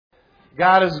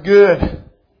God is good.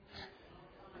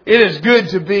 It is good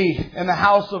to be in the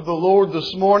house of the Lord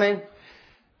this morning.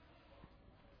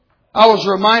 I was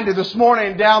reminded this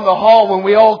morning down the hall when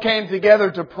we all came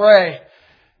together to pray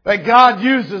that God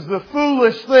uses the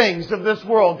foolish things of this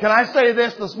world. Can I say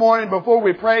this morning before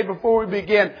we pray, before we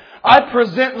begin? I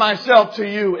present myself to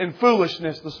you in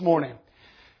foolishness this morning.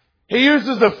 He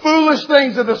uses the foolish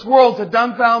things of this world to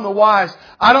dumbfound the wise.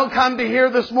 I don't come to here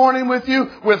this morning with you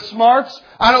with smarts.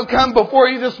 I don't come before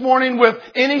you this morning with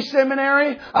any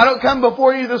seminary. I don't come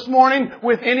before you this morning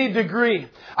with any degree.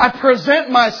 I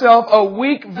present myself a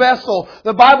weak vessel.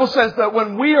 The Bible says that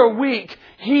when we are weak,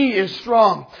 He is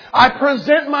strong. I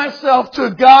present myself to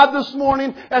God this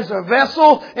morning as a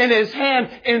vessel in His hand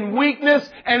in weakness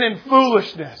and in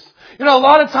foolishness. You know, a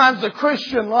lot of times the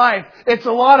Christian life, it's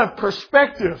a lot of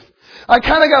perspective. I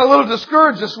kind of got a little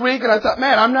discouraged this week and I thought,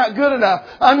 man, I'm not good enough.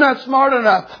 I'm not smart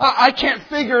enough. I can't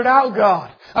figure it out,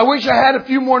 God. I wish I had a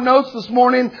few more notes this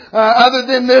morning other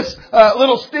than this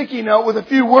little sticky note with a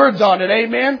few words on it.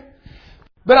 Amen?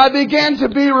 But I began to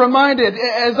be reminded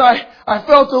as I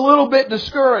felt a little bit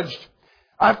discouraged.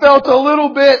 I felt a little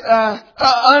bit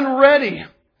unready.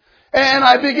 And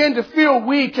I began to feel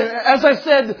weak. And as I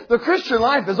said, the Christian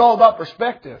life is all about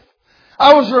perspective.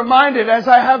 I was reminded, as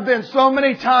I have been so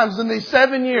many times in these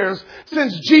 7 years,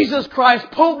 since Jesus Christ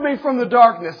pulled me from the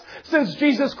darkness, since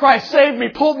Jesus Christ saved me,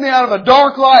 pulled me out of a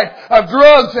dark life of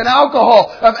drugs and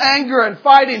alcohol, of anger and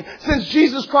fighting, since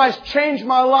Jesus Christ changed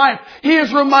my life, He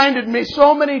has reminded me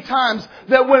so many times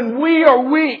that when we are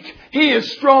weak, He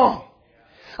is strong.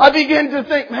 I began to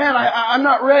think, man, I'm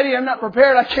not ready, I'm not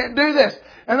prepared, I can't do this.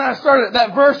 And then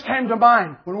that verse came to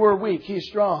mind, when we're weak, He's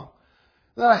strong.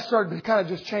 Then I started to kind of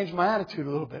just change my attitude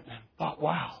a little bit and thought,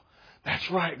 wow,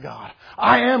 that's right, God.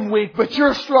 I am weak, but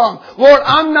You're strong. Lord,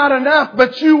 I'm not enough,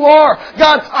 but You are.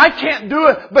 God, I can't do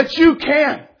it, but You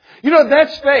can. You know,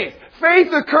 that's faith.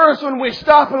 Faith occurs when we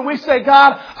stop and we say,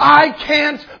 God, I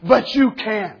can't, but You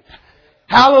can.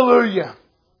 Hallelujah.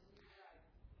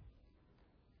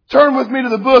 Turn with me to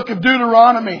the book of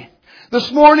Deuteronomy. This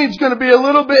morning's going to be a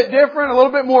little bit different, a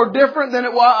little bit more different than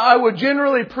I would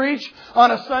generally preach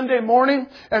on a Sunday morning.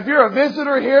 If you're a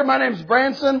visitor here, my name's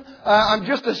Branson. I'm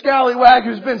just a scallywag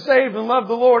who's been saved and loved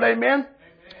the Lord. Amen.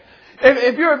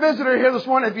 If you're a visitor here this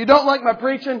morning, if you don't like my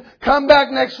preaching, come back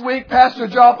next week. Pastor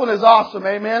Joplin is awesome.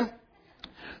 Amen.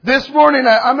 This morning,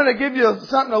 I'm going to give you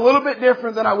something a little bit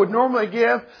different than I would normally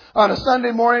give on a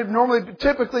Sunday morning. It'd normally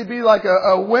typically be like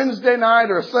a Wednesday night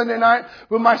or a Sunday night.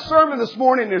 But my sermon this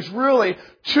morning is really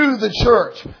to the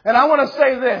church. And I want to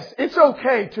say this. It's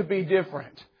okay to be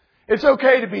different. It's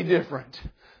okay to be different.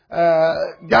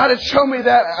 God has shown me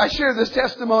that. I shared this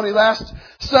testimony last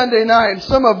Sunday night. And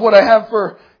some of what I have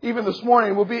for even this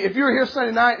morning will be, if you were here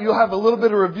Sunday night, you'll have a little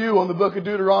bit of review on the book of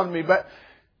Deuteronomy. But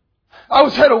I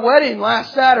was at a wedding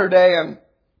last Saturday and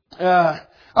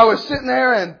I was sitting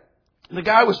there and the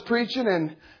guy was preaching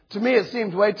and to me it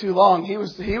seemed way too long. He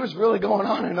was really going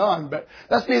on and on, but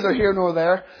that's neither here nor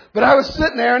there. But I was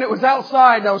sitting there and it was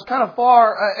outside and I was kind of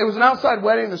far. It was an outside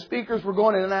wedding. The speakers were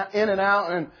going in and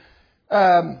out and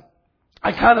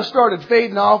I kind of started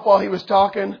fading off while he was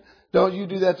talking. Don't you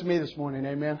do that to me this morning,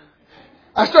 amen?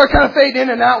 I started kind of fading in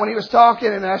and out when he was talking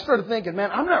and I started thinking,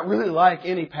 man, I'm not really like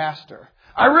any pastor.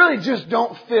 I really just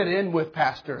don't fit in with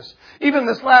pastors. Even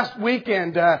this last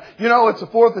weekend, it's the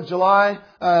 4th of July.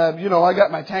 I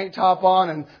got my tank top on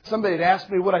and somebody had asked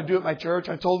me what I do at my church.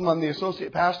 I told them I'm the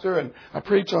associate pastor and I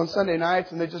preach on Sunday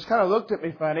nights and they just kind of looked at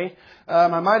me funny. I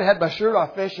might have had my shirt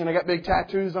off fishing. I got big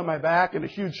tattoos on my back and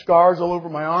huge scars all over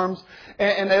my arms.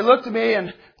 And they looked at me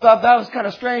and thought that was kind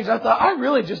of strange. I thought, I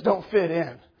really just don't fit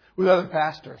in with other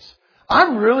pastors.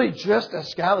 I'm really just a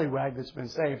scallywag that's been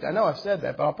saved. I know I've said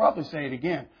that, but I'll probably say it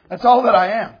again. That's all that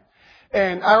I am.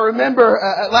 And I remember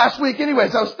last week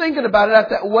anyways, I was thinking about it at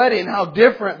that wedding, how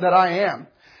different that I am.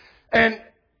 And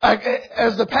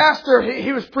as the pastor,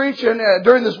 he was preaching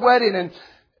during this wedding, and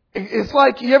it's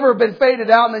like you ever been faded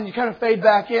out and then you kind of fade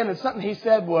back in. And something he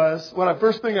said was,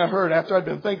 first thing I heard after I'd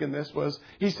been thinking this was,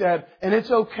 he said, and it's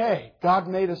okay. God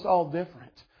made us all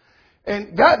different.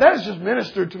 And God, that has just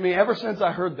ministered to me ever since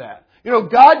I heard that. You know,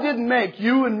 God didn't make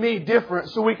you and me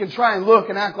different so we can try and look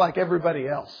and act like everybody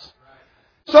else.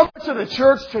 So much of the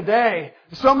church today,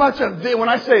 when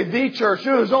I say the church,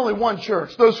 there's only one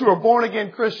church. Those who are born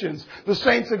again Christians, the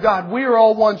saints of God, we are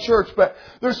all one church. But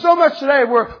there's so much today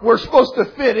where we're supposed to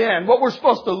fit in, what we're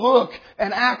supposed to look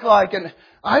and act like. And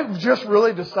I've just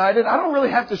really decided I don't really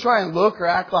have to try and look or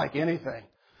act like anything.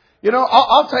 You know,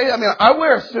 I'll tell you, I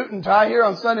wear a suit and tie here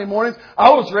on Sunday mornings.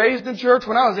 I was raised in church.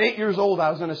 When I was 8 years old,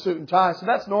 I was in a suit and tie. So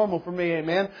that's normal for me,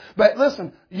 amen. But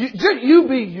listen, you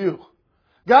be you.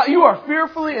 God, you are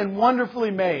fearfully and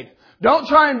wonderfully made. Don't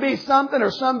try and be something or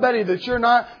somebody that you're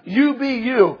not. You be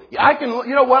you.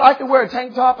 You know what? I can wear a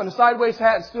tank top and a sideways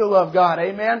hat and still love God.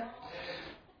 Amen?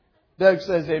 Doug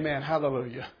says amen.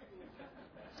 Hallelujah.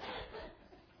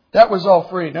 That was all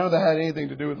free. None of that had anything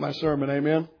to do with my sermon.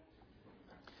 Amen?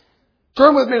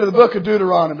 Turn with me to the book of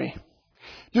Deuteronomy.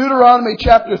 Deuteronomy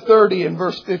chapter 30 and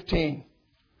verse 15.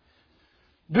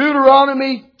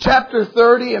 Deuteronomy chapter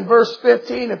 30 and verse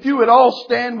 15. If you would all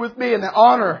stand with me in the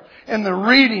honor and the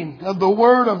reading of the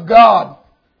Word of God.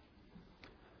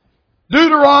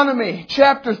 Deuteronomy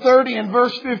chapter 30 and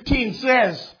verse 15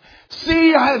 says,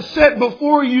 See, I have set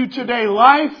before you today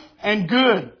life and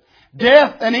good,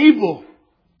 death and evil.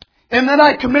 And then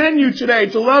I command you today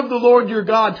to love the Lord your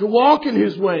God, to walk in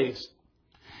His ways,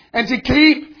 and to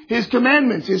keep His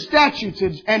commandments, His statutes,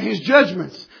 and His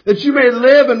judgments, that you may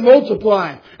live and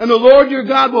multiply. And the Lord your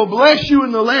God will bless you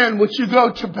in the land which you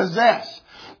go to possess.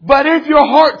 But if your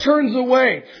heart turns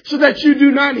away, so that you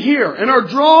do not hear, and are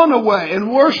drawn away,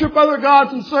 and worship other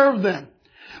gods and serve them,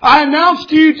 I announce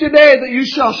to you today that you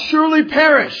shall surely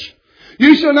perish.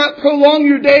 You shall not prolong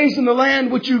your days in the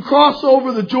land which you cross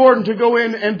over the Jordan to go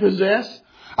in and possess.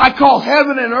 I call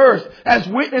heaven and earth as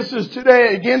witnesses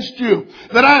today against you,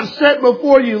 that I have set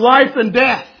before you life and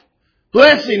death,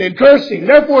 blessing and cursing.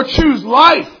 Therefore choose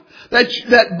life,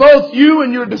 that both you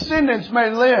and your descendants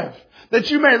may live, that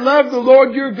you may love the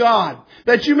Lord your God,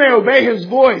 that you may obey His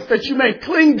voice, that you may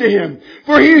cling to Him.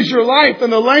 For He is your life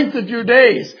and the length of your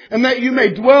days, and that you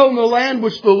may dwell in the land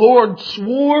which the Lord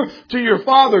swore to your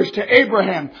fathers, to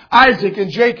Abraham, Isaac,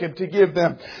 and Jacob, to give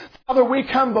them. Father, we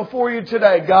come before you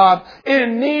today, God,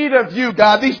 in need of you,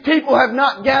 God. These people have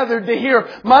not gathered to hear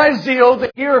my zeal,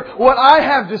 to hear what I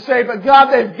have to say, but God,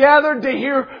 they've gathered to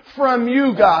hear from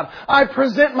you, God. I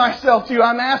present myself to you.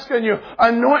 I'm asking you,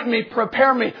 anoint me,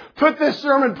 prepare me, put this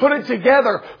sermon, put it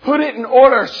together, put it in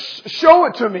order, show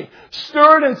it to me,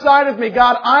 stir it inside of me,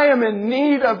 God. I am in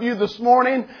need of you this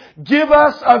morning. Give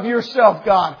us of yourself,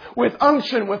 God, with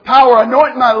unction, with power.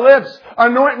 Anoint my lips,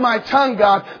 anoint my tongue,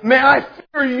 God. May I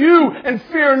fear you and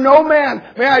fear no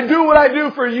man. May I do what I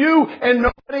do for you and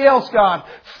nobody else, God.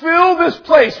 Fill this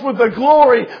place with the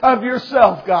glory of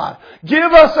yourself, God.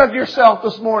 Give us of yourself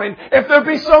this morning. If there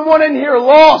be someone in here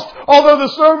lost, although the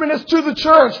sermon is to the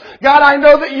church, God, I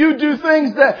know that you do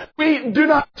things that we do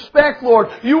not expect, Lord.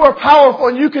 You are powerful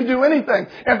and you can do anything.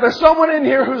 If there's someone in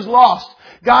here who's lost,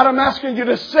 God, I'm asking you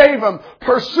to save them.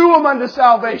 Pursue them unto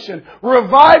salvation.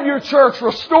 Revive your church.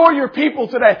 Restore your people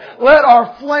today. Let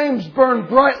our flames burn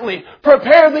brightly.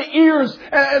 Prepare the ears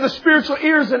and the spiritual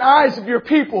ears and eyes of your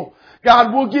people.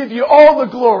 God, we'll give you all the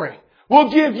glory. We'll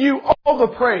give you all the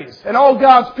praise. And all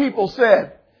God's people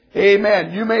said,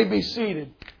 Amen. You may be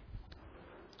seated.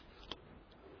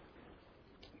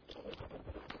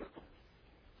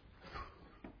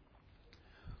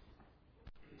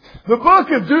 The book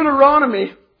of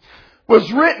Deuteronomy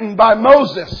was written by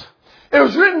Moses. It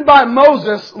was written by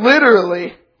Moses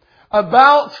literally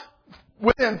about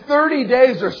within 30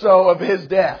 days or so of his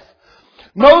death.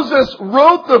 Moses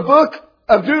wrote the book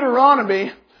of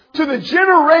Deuteronomy to the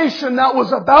generation that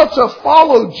was about to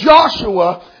follow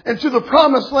Joshua into the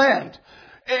promised land.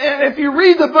 And if you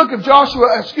read the book of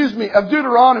of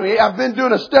Deuteronomy, I've been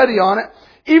doing a study on it.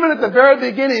 Even at the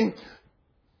very beginning,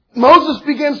 Moses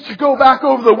begins to go back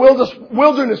over the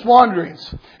wilderness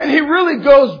wanderings. And he really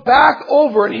goes back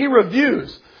over and he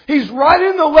reviews. He's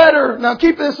writing the letter, now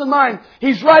keep this in mind,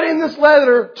 he's writing this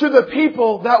letter to the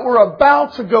people that were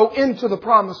about to go into the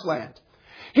promised land.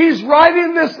 He's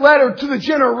writing this letter to the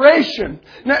generation.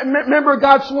 Now, remember,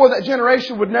 God swore that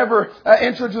generation would never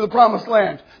enter into the promised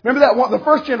land. Remember that the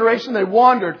first generation, they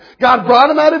wandered. God brought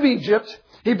them out of Egypt.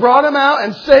 He brought them out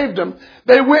and saved them.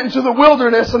 They went into the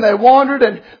wilderness and they wandered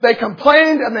and they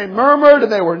complained and they murmured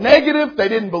and they were negative. They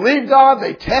didn't believe God.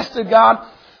 They tested God.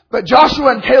 But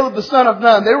Joshua and Caleb, the son of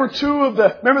Nun, they were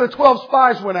remember the 12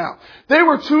 spies went out. They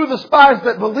were two of the spies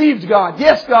that believed God.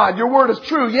 Yes, God, your word is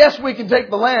true. Yes, we can take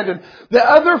the land. And the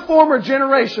other former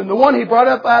generation, the one he brought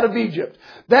up out of Egypt,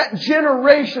 that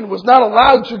generation was not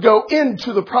allowed to go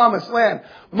into the promised land.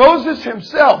 Moses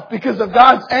himself, because of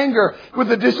God's anger with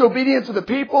the disobedience of the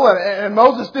people, and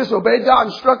Moses disobeyed God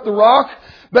and struck the rock,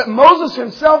 but Moses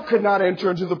himself could not enter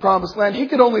into the promised land. He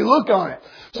could only look on it.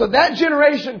 So that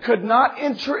generation could not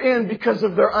enter in because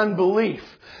of their unbelief.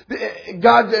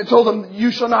 God told them, you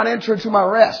shall not enter into my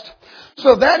rest.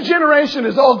 So that generation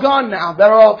is all gone now.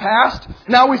 They're all past.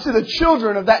 Now we see the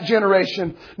children of that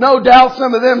generation. No doubt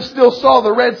some of them still saw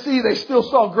the Red Sea. They still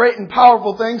saw great and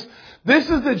powerful things. This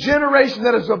is the generation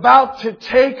that is about to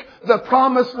take the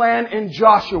promised land in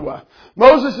Joshua.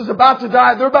 Moses is about to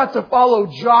die. They're about to follow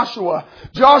Joshua.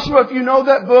 Joshua, if you know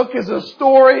that book, is a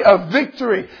story of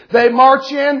victory. They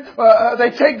march in,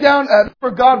 they take down,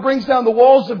 God brings down the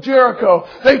walls of Jericho.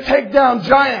 They take down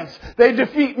giants. They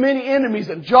defeat many enemies.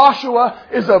 And Joshua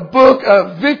is a book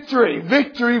of victory,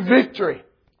 victory, victory.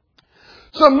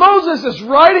 So Moses is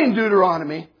writing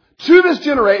Deuteronomy to this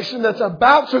generation that's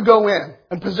about to go in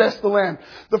and possess the land.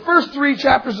 The first 3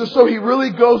 chapters or so, he really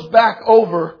goes back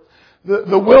over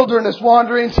the wilderness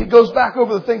wanderings. He goes back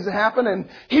over the things that happened, and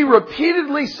he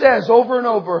repeatedly says over and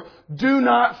over, do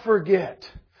not forget.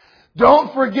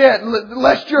 Don't forget,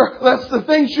 lest the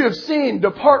things you have seen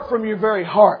depart from your very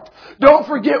heart. Don't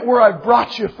forget where I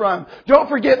brought you from. Don't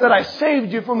forget that I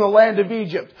saved you from the land of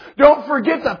Egypt. Don't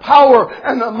forget the power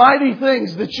and the mighty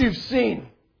things that you've seen.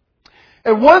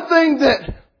 And one thing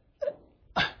that,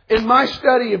 in my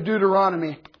study of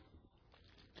Deuteronomy,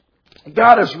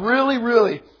 God has really,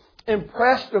 really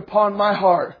impressed upon my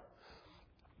heart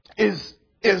is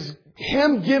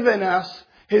Him giving us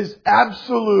His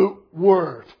absolute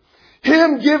Word.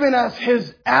 Him giving us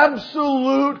His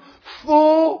absolute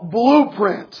full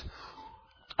blueprint.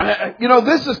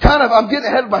 This is I'm getting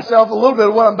ahead of myself a little bit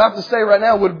of what I'm about to say right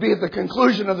now would be at the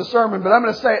conclusion of the sermon, but I'm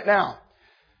going to say it now.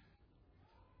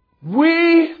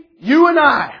 You and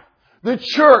I, the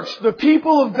church, the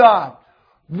people of God,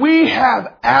 we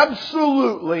have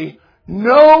absolutely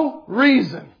no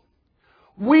reason.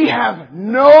 We have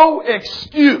no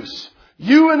excuse.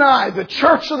 You and I, the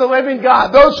church of the living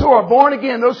God, those who are born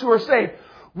again, those who are saved,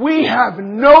 we have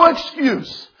no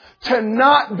excuse to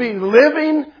not be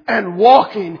living and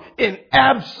walking in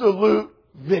absolute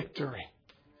victory.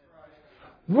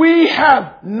 We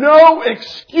have no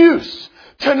excuse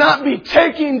to not be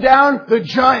taking down the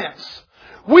giants.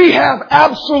 We have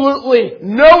absolutely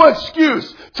no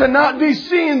excuse to not be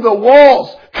seeing the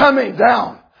walls coming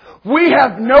down. We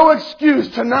have no excuse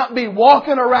to not be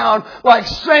walking around like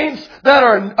saints that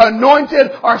are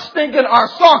anointed, are stinking. Our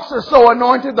socks are so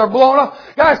anointed, they're blown up.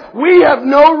 Guys, we have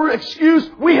no excuse.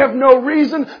 We have no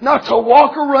reason not to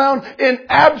walk around in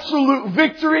absolute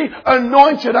victory,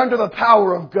 anointed under the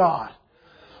power of God.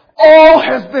 All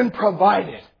has been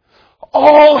provided.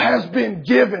 All has been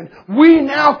given. We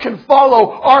now can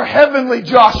follow our heavenly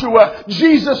Joshua,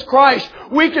 Jesus Christ.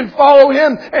 We can follow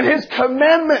Him, and His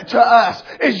commandment to us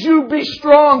is you be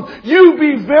strong, you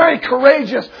be very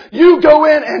courageous, you go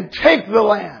in and take the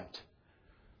land.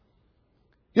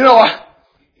 I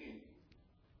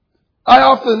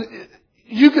often,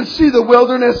 you can see the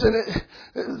wilderness, and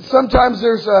sometimes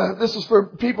this is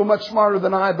for people much smarter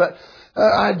than I, but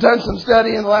I've done some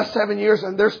study in the last 7 years,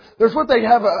 and there's what they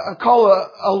have call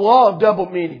a law of double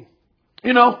meaning.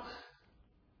 I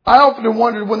often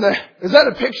wondered is that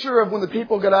a picture of when the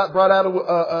people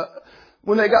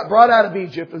when they got brought out of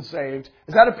Egypt and saved?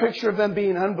 Is that a picture of them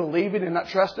being unbelieving and not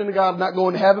trusting in God, not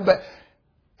going to heaven? But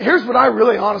here's what I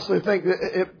really honestly think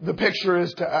the picture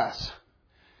is to us.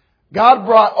 God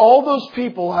brought all those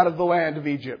people out of the land of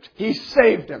Egypt. He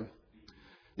saved them.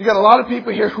 You got a lot of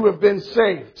people here who have been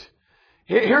saved.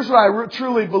 Here's what I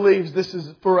truly believe this is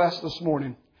for us this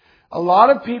morning. A lot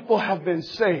of people have been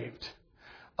saved.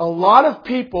 A lot of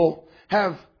people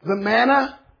have the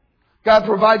manna. God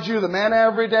provides you the manna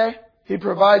every day. He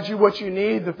provides you what you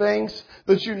need, the things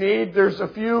that you need. There's a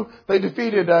few. They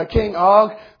defeated King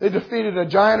Og. They defeated a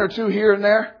giant or two here and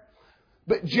there.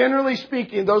 But generally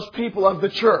speaking, those people of the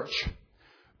church,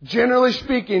 generally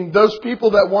speaking, those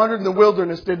people that wandered in the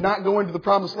wilderness did not go into the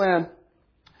promised land.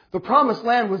 The promised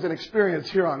land was an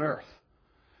experience here on earth.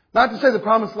 Not to say the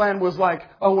promised land was like,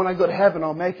 when I go to heaven,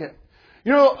 I'll make it.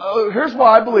 Here's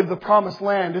why I believe the promised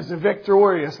land is a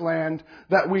victorious land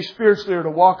that we spiritually are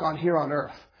to walk on here on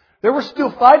earth. There was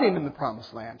still fighting in the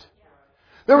promised land.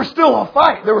 There was still a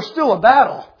fight. There was still a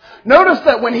battle. Notice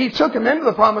that when He took them into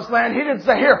the promised land, He didn't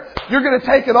say, here, you're going to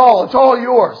take it all. It's all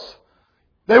yours.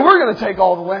 They were going to take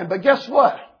all the land. But guess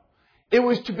what? It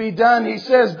was to be done. He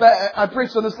says, I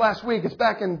preached on this last week. It's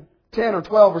back in 10 or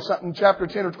 12 or something, chapter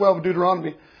 10 or 12 of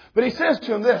Deuteronomy. But He says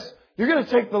to him this, you're going to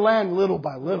take the land little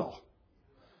by little.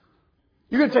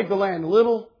 You're going to take the land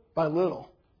little by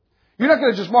little. You're not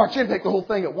going to just march in and take the whole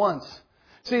thing at once.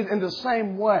 See, in the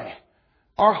same way,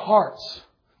 our hearts,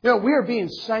 we are being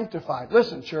sanctified.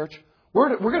 Listen, church,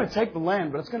 we're going to take the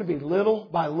land, but it's going to be little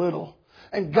by little.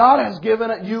 And God has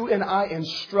given you and I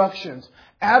instructions,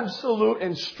 absolute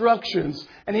instructions.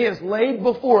 And He has laid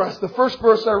before us the first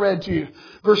verse I read to you,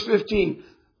 verse 15.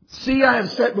 See, I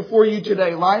have set before you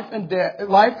today life and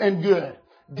good,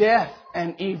 death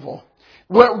and evil.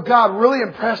 What God really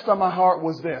impressed on my heart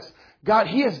was this. God,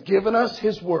 He has given us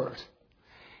His Word.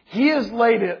 He has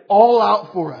laid it all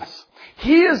out for us.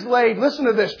 He has laid, listen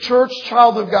to this, church,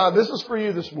 child of God, this is for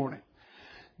you this morning.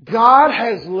 God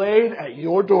has laid at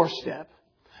your doorstep,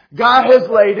 God has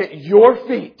laid at your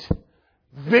feet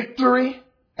victory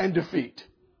and defeat.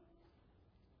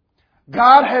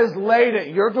 God has laid at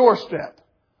your doorstep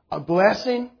a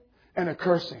blessing and a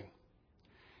cursing.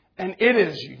 And it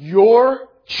is your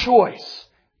choice,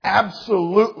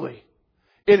 absolutely.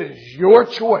 It is your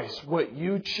choice what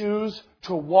you choose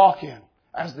to walk in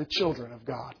as the children of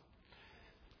God.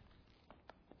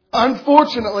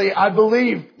 Unfortunately, I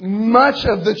believe much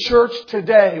of the church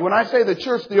today, when I say the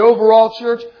church, the overall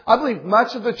church, I believe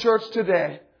much of the church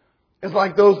today is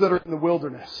like those that are in the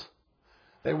wilderness.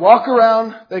 They walk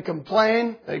around, they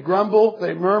complain, they grumble,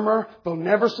 they murmur. They'll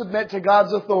never submit to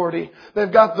God's authority.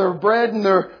 They've got their bread and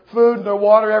their food and their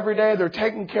water every day. They're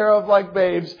taken care of like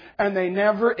babes. And they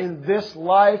never in this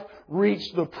life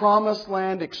reach the promised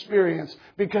land experience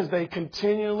because they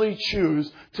continually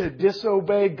choose to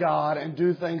disobey God and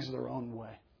do things their own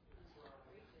way.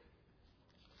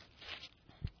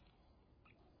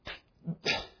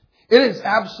 It is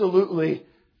absolutely...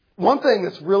 One thing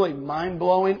that's really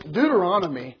mind-blowing,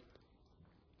 Deuteronomy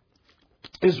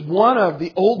is one of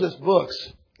the oldest books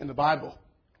in the Bible.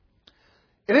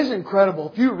 It is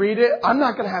incredible. If you read it, I'm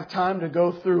not going to have time to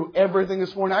go through everything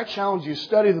this morning. I challenge you,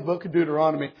 study the book of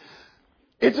Deuteronomy.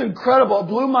 It's incredible. It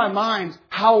blew my mind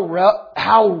how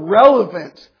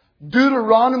relevant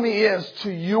Deuteronomy is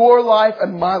to your life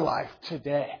and my life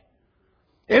today.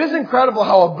 It is incredible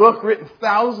how a book written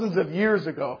thousands of years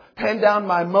ago, penned down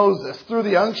by Moses, through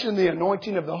the unction, the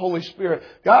anointing of the Holy Spirit.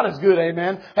 God is good,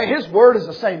 amen. Hey, His Word is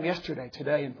the same yesterday,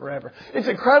 today, and forever. It's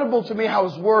incredible to me how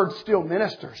His Word still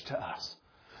ministers to us.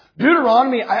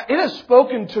 Deuteronomy, it has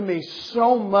spoken to me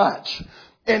so much.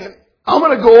 And I'm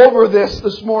going to go over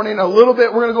this morning a little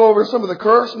bit. We're going to go over some of the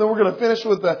curse, and then we're going to finish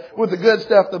with the good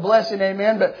stuff, the blessing,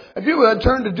 amen. But if you would,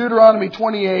 turn to Deuteronomy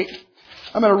 28.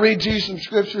 I'm going to read to you some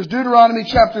scriptures. Deuteronomy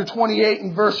chapter 28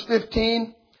 and verse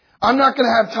 15. I'm not going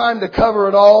to have time to cover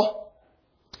it all.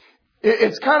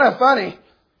 It's kind of funny.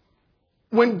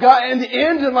 When God, in the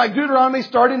end, in like Deuteronomy,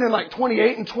 starting in like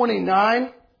 28 and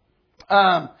 29,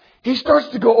 He starts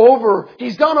to go over,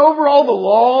 He's gone over all the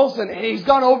laws and He's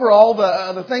gone over all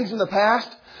the things in the past.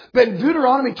 But in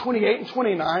Deuteronomy 28 and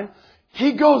 29,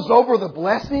 He goes over the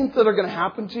blessings that are going to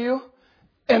happen to you.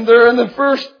 And they're in the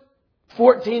first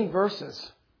 14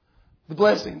 verses. The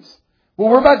blessings. Well,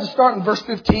 we're about to start in verse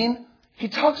 15. He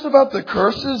talks about the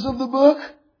curses of the book.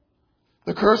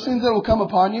 The cursings that will come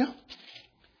upon you.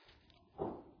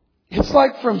 It's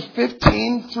like from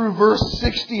 15 through verse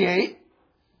 68.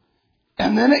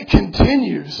 And then it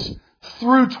continues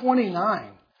through 29.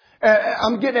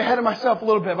 I'm getting ahead of myself a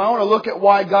little bit, but I want to look at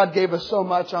why God gave us so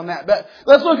much on that. But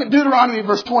let's look at Deuteronomy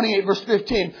verse 28, verse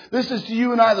 15. This is to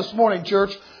you and I this morning,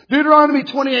 church. Deuteronomy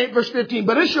 28, verse 15.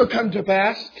 But it shall come to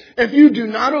pass, if you do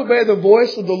not obey the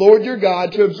voice of the Lord your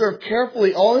God, to observe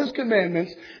carefully all His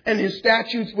commandments and His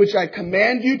statutes which I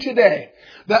command you today,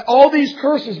 that all these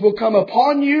curses will come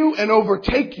upon you and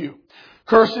overtake you.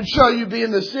 Cursed shall you be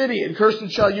in the city, and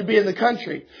cursed shall you be in the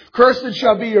country. Cursed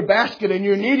shall be your basket and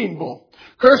your kneading bowl.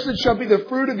 Cursed shall be the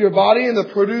fruit of your body and the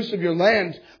produce of your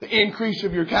land, the increase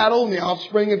of your cattle and the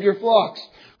offspring of your flocks.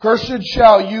 Cursed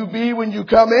shall you be when you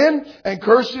come in, and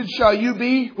cursed shall you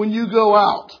be when you go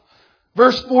out.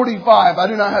 Verse 45. I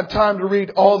do not have time to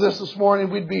read all this morning.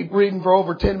 We'd be reading for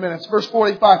over 10 minutes. Verse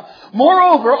 45.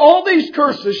 Moreover, all these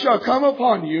curses shall come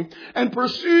upon you and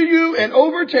pursue you and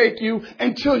overtake you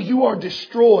until you are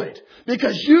destroyed.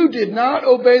 Because you did not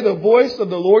obey the voice of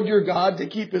the Lord your God to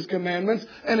keep His commandments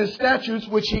and His statutes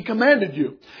which He commanded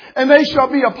you. And they shall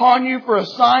be upon you for a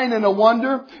sign and a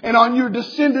wonder, and on your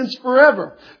descendants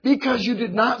forever. Because you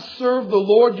did not serve the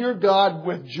Lord your God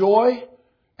with joy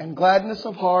and gladness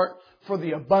of heart, for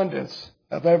the abundance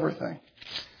of everything.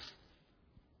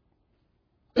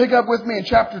 Pick up with me in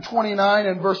chapter 29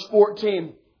 and verse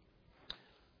 14.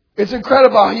 It's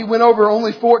incredible how he went over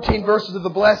only 14 verses of the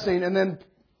blessing and then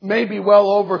maybe well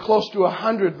over close to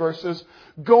 100 verses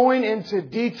going into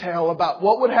detail about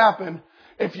what would happen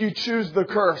if you choose the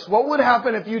curse. What would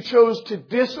happen if you chose to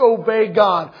disobey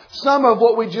God? Some of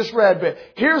what we just read. But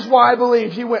here's why I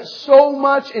believe he went so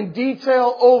much in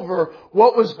detail over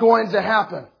what was going to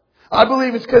happen. I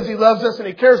believe it's because He loves us and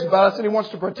He cares about us and He wants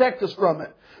to protect us from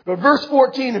it. But verse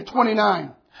 14 of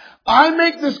 29. I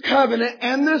make this covenant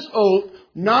and this oath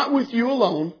not with you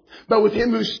alone, but with Him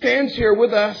who stands here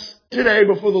with us today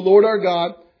before the Lord our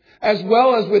God, as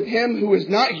well as with Him who is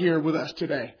not here with us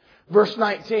today. Verse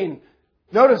 19.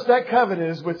 Notice that covenant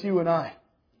is with you and I.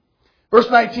 Verse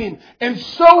 19. And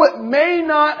so it may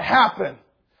not happen.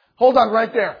 Hold on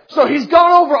right there. So he's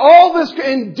gone over all this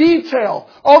in detail.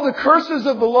 All the curses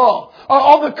of the law.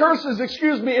 All the curses,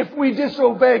 if we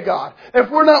disobey God. If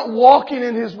we're not walking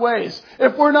in His ways.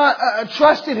 If we're not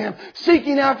trusting Him,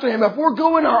 seeking after Him. If we're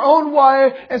going our own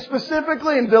way and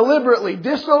specifically and deliberately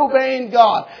disobeying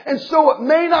God. And so it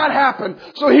may not happen.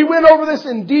 So he went over this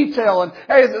in detail. And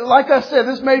hey, like I said,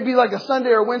 this may be like a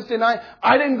Sunday or Wednesday night.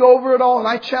 I didn't go over it all, and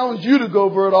I challenge you to go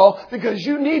over it all because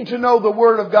you need to know the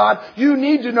Word of God. You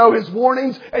need to know His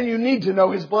warnings, and you need to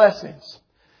know His blessings.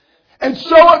 And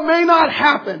so it may not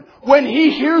happen when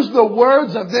he hears the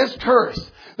words of this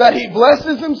curse that he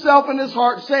blesses himself in his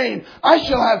heart saying, I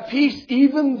shall have peace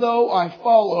even though I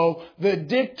follow the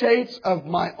dictates of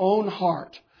my own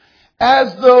heart.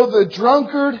 As though the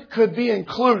drunkard could be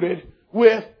included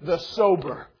with the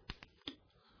sober.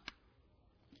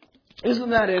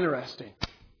 Isn't that interesting?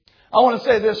 I want to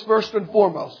say this first and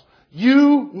foremost.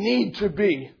 You need to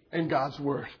be in God's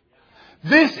Word.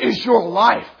 This is your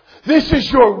life. This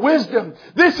is your wisdom.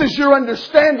 This is your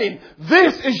understanding.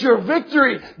 This is your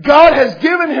victory. God has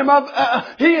given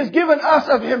He has given us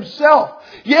of Himself.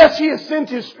 Yes, He has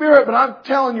sent His Spirit, but I'm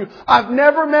telling you, I've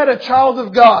never met a child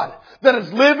of God that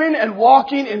is living and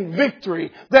walking in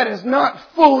victory that is not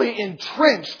fully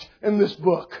entrenched in this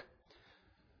book.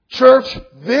 Church,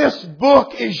 this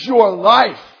book is your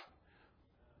life.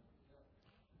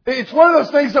 It's one of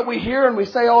those things that we hear and we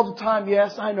say all the time,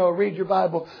 yes, I know, read your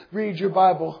Bible, read your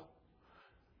Bible.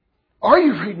 Are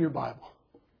you reading your Bible?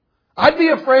 I'd be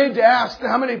afraid to ask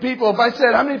how many people, if I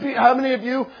said, how many of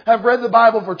you have read the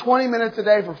Bible for 20 minutes a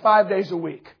day for 5 days a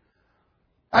week?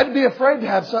 I'd be afraid to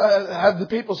have the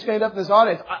people stand up in this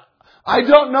audience. I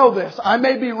don't know this. I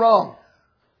may be wrong.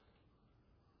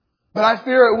 But I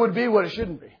fear it would be what it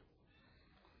shouldn't be.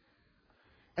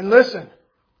 And listen,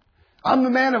 I'm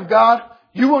the man of God.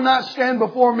 You will not stand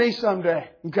before me someday,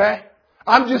 okay?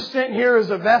 I'm just sitting here as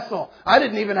a vessel. I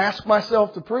didn't even ask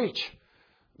myself to preach.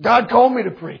 God called me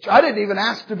to preach. I didn't even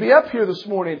ask to be up here this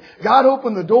morning. God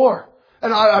opened the door.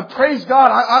 And I praise God.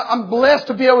 I'm blessed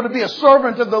to be able to be a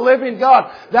servant of the living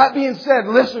God. That being said,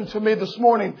 listen to me this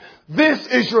morning. This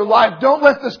is your life. Don't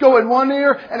let this go in one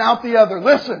ear and out the other.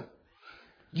 Listen.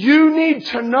 You need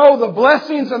to know the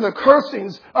blessings and the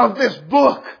cursings of this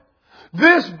book.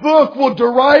 This book will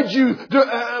drive you,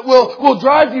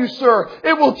 sir.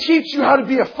 It will teach you how to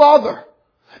be a father.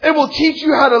 It will teach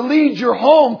you how to lead your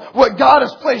home, what God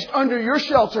has placed under your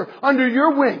shelter, under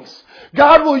your wings.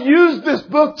 God will use this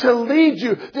book to lead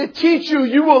you, to teach you.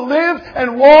 You will live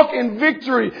and walk in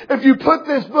victory. If you put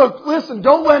this book, listen,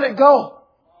 don't let it go.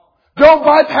 Don't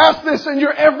bypass this in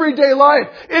your everyday life.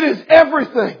 It is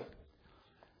everything.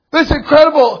 It's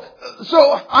incredible.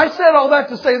 So I said all that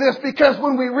to say this because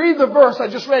when we read the verse I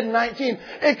just read in 19,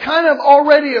 it kind of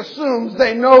already assumes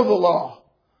they know the law.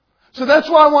 So that's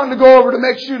why I wanted to go over to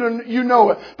make sure you know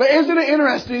it. But isn't it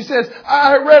interesting? He says,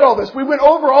 I read all this. We went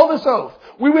over all this oath.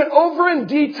 We went over in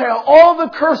detail all the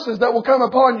curses that will come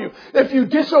upon you if you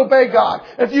disobey God,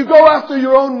 if you go after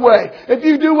your own way, if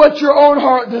you do what your own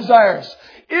heart desires.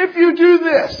 If you do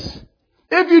this,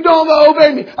 if you don't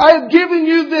obey me, I have given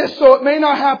you this so it may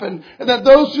not happen. And that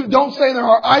those who don't say in their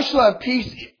heart, I shall have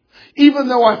peace even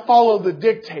though I follow the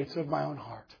dictates of my own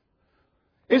heart.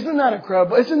 Isn't that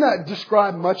incredible? Isn't that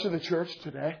describe much of the church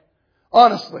today?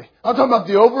 Honestly, I'm talking about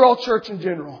the overall church in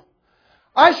general.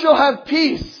 I shall have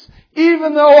peace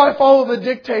even though I follow the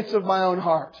dictates of my own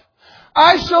heart.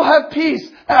 I shall have peace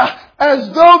as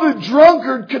though the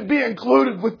drunkard could be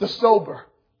included with the sober.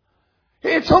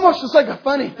 It's almost just like a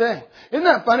funny thing. Isn't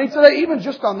that funny today? Even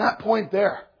just on that point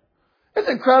there. It's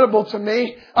incredible to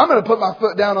me. I'm going to put my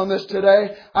foot down on this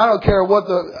today. I don't care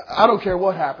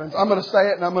what happens. I'm going to say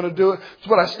it and I'm going to do it. It's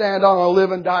what I stand on. I'll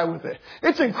live and die with it.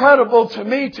 It's incredible to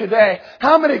me today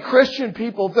how many Christian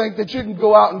people think that you can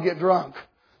go out and get drunk.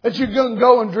 That you can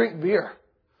go and drink beer.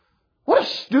 What a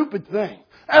stupid thing.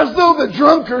 As though the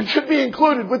drunkard should be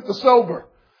included with the sober.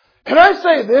 Can I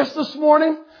say this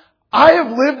morning? I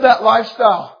have lived that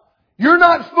lifestyle. You're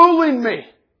not fooling me.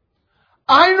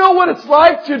 I know what it's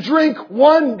like to drink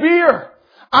one beer.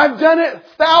 I've done it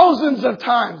thousands of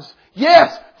times.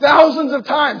 Yes, thousands of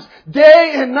times.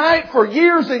 Day and night for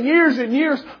years and years and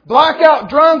years. Blackout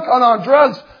drunk on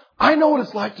drugs. I know what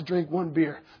it's like to drink one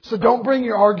beer. So don't bring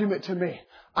your argument to me.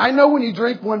 I know when you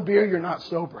drink one beer, you're not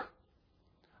sober.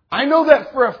 I know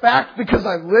that for a fact because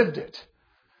I've lived it.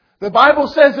 The Bible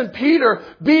says in Peter,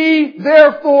 be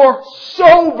therefore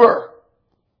sober.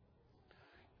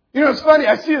 You know, it's funny.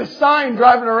 I see the sign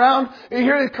driving around. You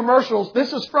hear the commercials.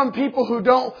 This is from people who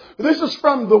don't. This is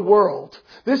from the world.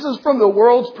 This is from the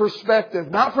world's perspective.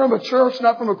 Not from a church,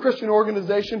 not from a Christian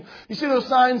organization. You see those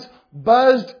signs?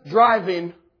 Buzzed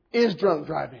driving is drunk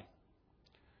driving.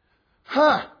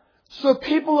 So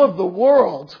people of the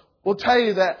world will tell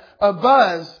you that a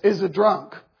buzz is a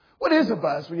drunk. What is a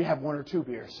buzz when you have 1 or 2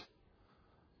 beers?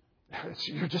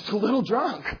 You're just a little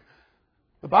drunk.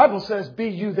 The Bible says, be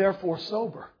you therefore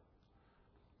sober.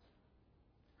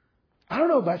 I don't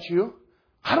know about you.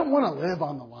 I don't want to live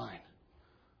on the line.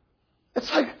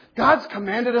 It's like God's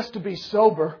commanded us to be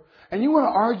sober, and you want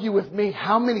to argue with me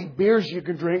how many beers you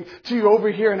can drink till you're over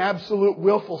here in absolute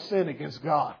willful sin against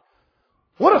God.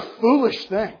 What a foolish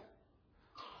thing.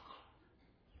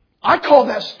 I call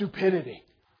that stupidity.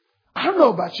 I don't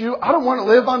know about you. I don't want to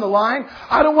live on the line.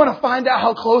 I don't want to find out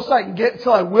how close I can get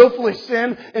until I willfully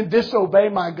sin and disobey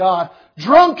my God.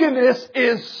 Drunkenness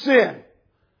is sin.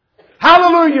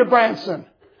 Hallelujah, Branson.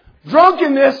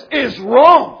 Drunkenness is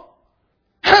wrong.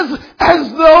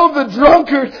 As though the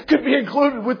drunkard could be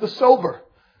included with the sober.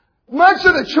 Much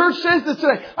of the church says that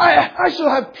today, I shall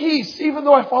have peace even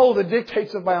though I follow the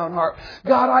dictates of my own heart.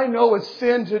 God, I know it's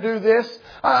sin to do this.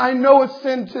 I know it's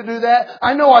sin to do that.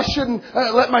 I know I shouldn't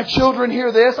let my children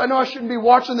hear this. I know I shouldn't be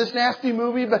watching this nasty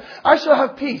movie, but I shall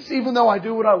have peace even though I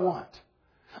do what I want.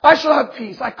 I shall have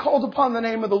peace. I called upon the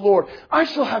name of the Lord. I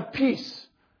shall have peace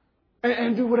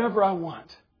and do whatever I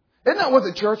want. Isn't that what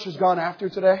the church has gone after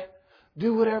today?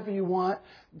 Do whatever you want.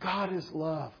 God is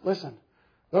love. Listen.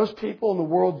 Those people in the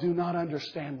world do not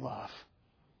understand love.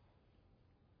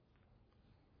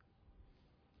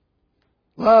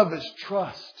 Love is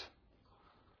trust.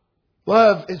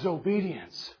 Love is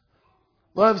obedience.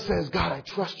 Love says, God, I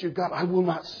trust you. God, I will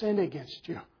not sin against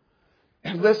you.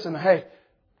 And listen, hey,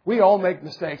 we all make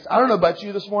mistakes. I don't know about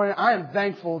you this morning. I am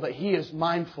thankful that He is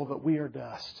mindful that we are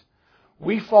dust.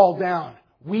 We fall down.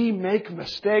 We make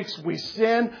mistakes. We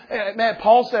sin. Man,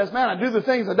 Paul says, man, I do the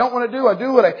things I don't want to do.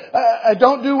 I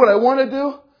don't do what I want to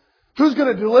do. Who's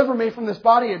going to deliver me from this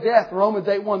body of death? Romans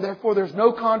 8:1. Therefore, there's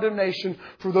no condemnation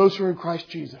for those who are in Christ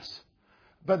Jesus.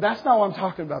 But that's not what I'm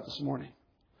talking about this morning.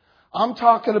 I'm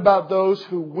talking about those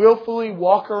who willfully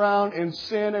walk around in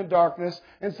sin and darkness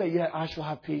and say, yeah, I shall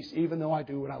have peace even though I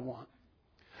do what I want.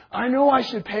 I know I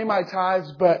should pay my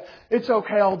tithes, but it's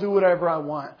okay. I'll do whatever I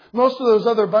want. Most of those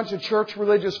other bunch of church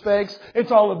religious fakes, it's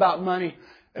all about money.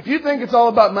 If you think it's all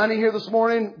about money here this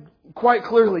morning, quite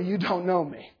clearly you don't know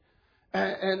me.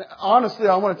 And honestly,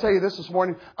 I want to tell you this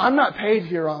morning. I'm not paid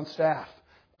here on staff.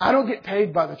 I don't get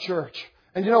paid by the church.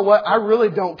 And you know what? I really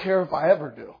don't care if I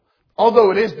ever do.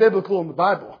 Although it is biblical in the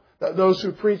Bible. Those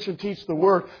who preach and teach the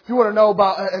Word. If you want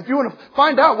to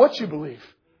find out what you believe.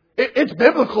 It's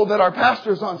biblical that our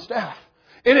pastor is on staff.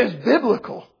 It is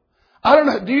biblical. I don't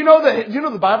know. Do you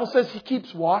know the Bible says He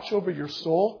keeps watch over your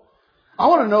soul? I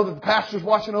want to know that the pastor's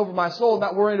watching over my soul,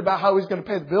 not worrying about how he's going to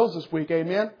pay the bills this week.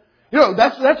 Amen. You know,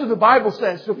 that's what the Bible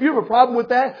says. So if you have a problem with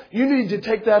that, you need to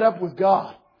take that up with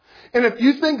God. And if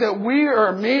you think that we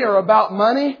or me are about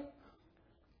money,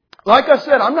 like I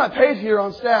said, I'm not paid here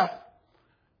on staff.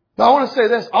 But I want to say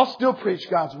this. I'll still preach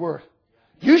God's Word.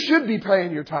 You should be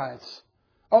paying your tithes.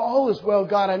 All is well,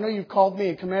 God. I know you've called me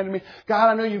and commanded me. God,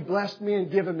 I know you've blessed me and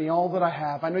given me all that I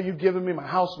have. I know you've given me my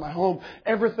house, my home,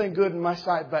 everything good in my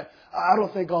sight. But I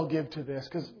don't think I'll give to this.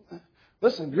 Because,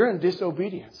 listen, you're in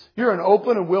disobedience. You're in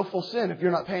open and willful sin if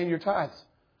you're not paying your tithes.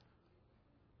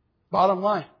 Bottom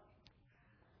line.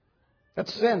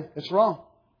 That's sin. It's wrong.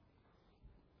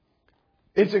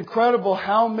 It's incredible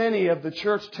how many of the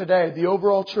church today, the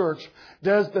overall church,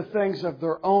 does the things of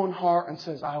their own heart and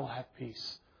says, I will have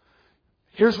peace.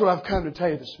 Here's what I've come to tell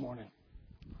you this morning.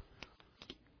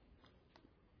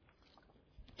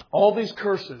 All these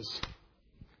curses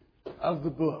of the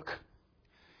book.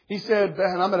 He said,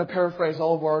 and I'm going to paraphrase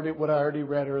all of what I already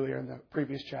read earlier in the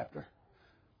previous chapter.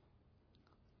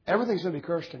 Everything's going to be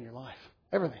cursed in your life.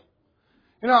 Everything.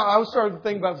 You know, I was starting to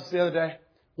think about this the other day.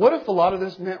 What if a lot of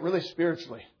this meant really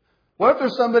spiritually? What if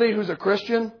there's somebody who's a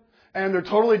Christian and they're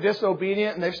totally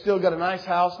disobedient and they've still got a nice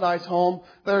house, nice home.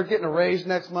 They're getting a raise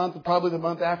next month and probably the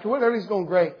month after. Everything's going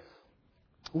great.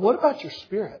 What about your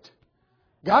spirit?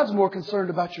 God's more concerned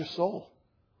about your soul.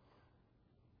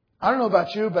 I don't know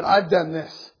about you, but I've done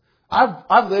this.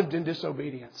 I've lived in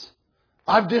disobedience.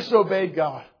 I've disobeyed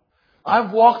God.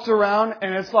 I've walked around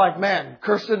and it's like, man,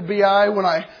 cursed be I when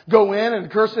I go in and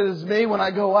cursed is me when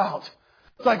I go out.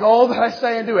 It's like all that I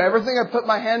say and do, everything I put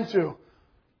my hand to.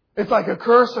 It's like a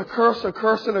curse, a curse, a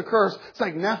curse, and a curse. It's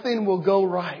like nothing will go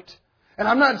right. And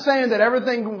I'm not saying that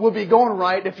everything will be going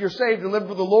right if you're saved and live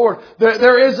for the Lord.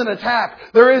 There is an attack.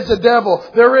 There is a devil.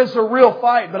 There is a real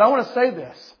fight. But I want to say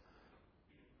this.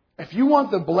 If you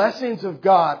want the blessings of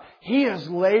God, He has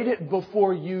laid it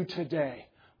before you today.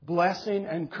 Blessing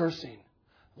and cursing.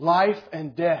 Life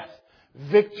and death.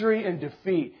 victory and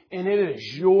defeat. And it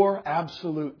is your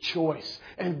absolute choice.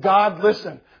 And God,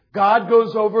 listen, God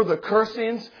goes over the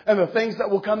cursings and the things that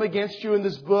will come against you in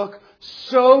this book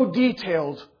so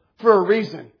detailed for a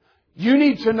reason. You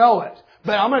need to know it.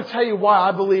 But I'm going to tell you why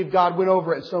I believe God went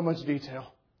over it in so much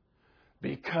detail.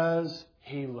 Because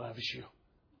He loves you.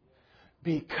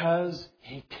 Because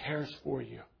He cares for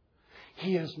you.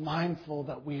 He is mindful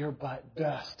that we are but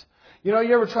dust. You know,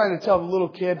 you ever trying to tell the little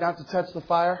kid not to touch the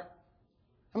fire?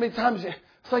 How many times,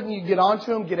 it's like you get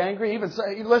onto him, get angry, even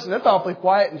say, listen, it's awfully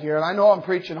quiet in here, and I know I'm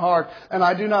preaching hard, and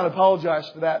I do not apologize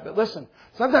for that, but listen,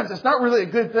 sometimes it's not really a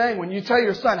good thing when you tell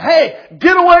your son, hey,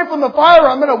 get away from the fire,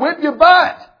 I'm going to whip your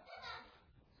butt.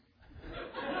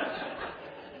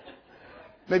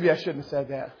 Maybe I shouldn't have said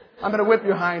that. I'm going to whip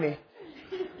your hiney.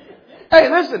 Hey,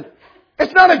 listen,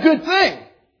 it's not a good thing.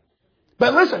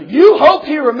 But listen, you hope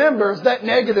he remembers that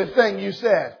negative thing you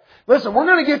said. Listen, we're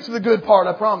going to get to the good part,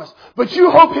 I promise. But you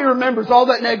hope he remembers all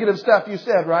that negative stuff you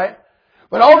said, right?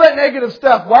 But all that negative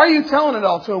stuff, why are you telling it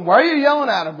all to him? Why are you yelling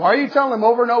at him? Why are you telling him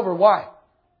over and over? Why?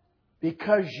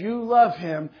 Because you love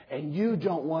him and you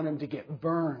don't want him to get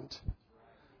burned.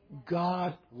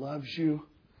 God loves you.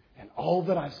 And all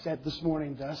that I've said this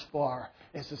morning thus far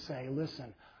is to say,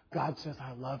 listen, God says,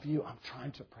 I love you. I'm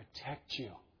trying to protect you.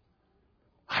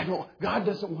 God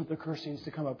doesn't want the cursings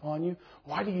to come upon you.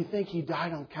 Why do you think He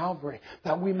died on Calvary?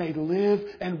 That we may live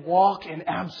and walk in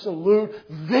absolute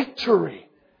victory.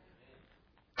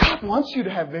 God wants you to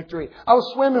have victory. I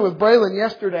was swimming with Braylon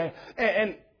yesterday,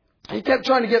 and he kept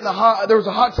trying to get in there was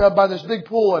a hot tub by this big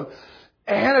pool, and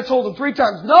Hannah told him 3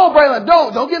 times, no, Braylon,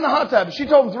 don't get in the hot tub. And she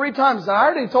told him 3 times, and I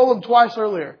already told him twice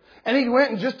earlier. And he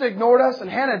went and just ignored us, and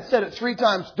Hannah had said it 3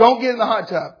 times, don't get in the hot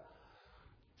tub.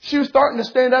 She was starting to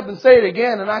stand up and say it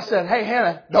again. And I said, hey,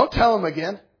 Hannah, don't tell him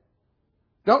again.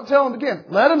 Don't tell him again.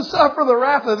 Let him suffer the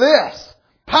wrath of this.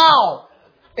 Pow.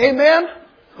 Amen.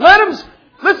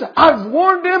 Listen, I've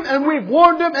warned him and we've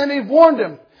warned him and he've warned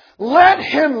him. Let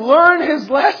him learn his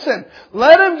lesson.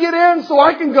 Let him get in so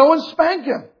I can go and spank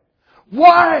him.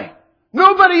 Why?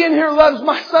 Nobody in here loves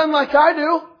my son like I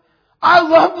do. I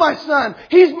love my son.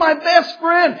 He's my best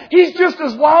friend. He's just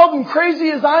as wild and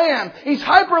crazy as I am. He's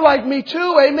hyper like me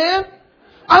too. Amen?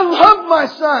 I love my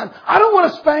son. I don't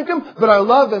want to spank him, but I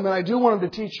love him and I do want him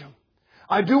to teach him.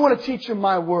 I do want to teach him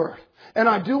my word. And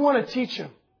I do want to teach him.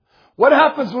 What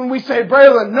happens when we say,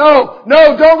 Braylon, no,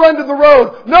 don't run to the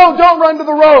road. No, don't run to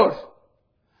the road.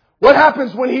 What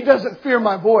happens when he doesn't fear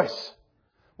my voice?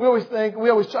 We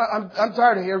always try, I'm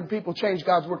tired of hearing people change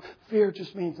God's word. Fear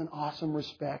just means an awesome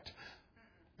respect.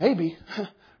 Maybe.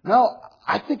 No,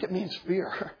 I think it means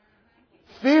fear.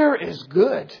 Fear is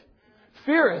good.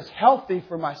 Fear is healthy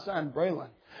for my son, Braylon.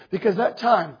 Because that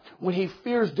time when he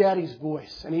fears Daddy's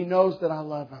voice and he knows that I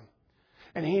love him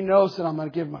and he knows that I'm going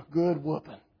to give him a good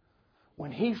whooping.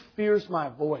 When he fears my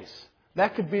voice,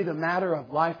 that could be the matter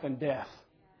of life and death.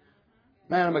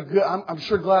 Man, I'm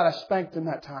sure glad I spanked him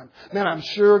that time. Man, I'm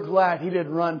sure glad he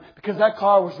didn't run because that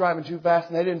car was driving too fast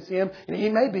and they didn't see him and he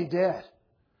may be dead.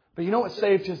 But you know what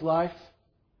saved his life?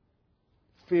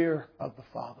 Fear of the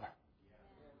Father.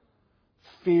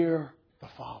 Fear the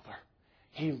Father.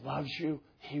 He loves you.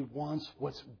 He wants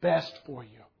what's best for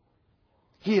you.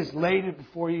 He has laid it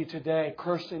before you today,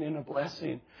 cursing in a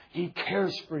blessing. He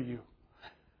cares for you.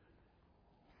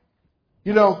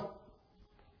 You know,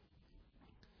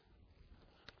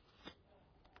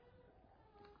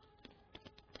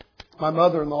 my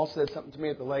mother-in-law said something to me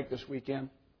at the lake this weekend.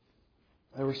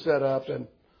 They were set up and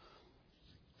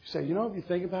she said, you know, if you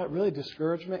think about it, really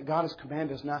discouragement, God has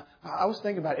commanded us not. I was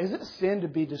thinking about, is it a sin to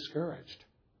be discouraged?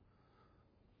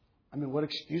 I mean, what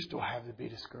excuse do I have to be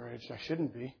discouraged? I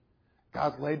shouldn't be.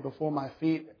 God's laid before my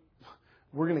feet.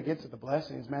 We're going to get to the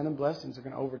blessings. Man, them blessings are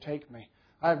going to overtake me.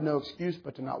 I have no excuse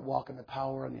but to not walk in the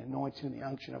power and the anointing and the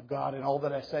unction of God in all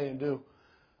that I say and do.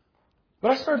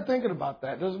 But I started thinking about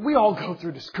that. We all go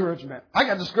through discouragement. I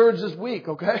got discouraged this week,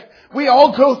 okay? We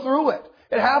all go through it.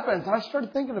 It happens. And I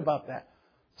started thinking about that.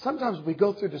 Sometimes we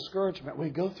go through discouragement. We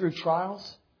go through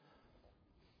trials.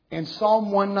 In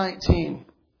Psalm 119,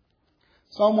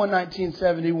 Psalm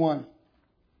 119:71,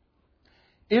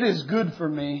 it is good for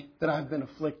me that I've been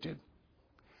afflicted,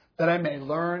 that I may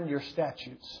learn your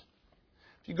statutes.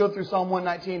 If you go through Psalm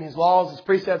 119, His laws, His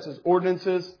precepts, His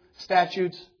ordinances,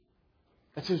 statutes,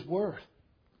 that's His word.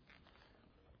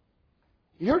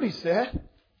 You heard He said,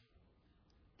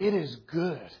 it is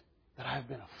good that I've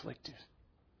been afflicted.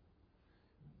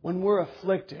 When we're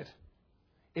afflicted,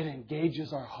 it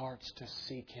engages our hearts to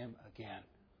seek Him again.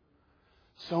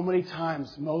 So many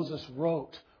times Moses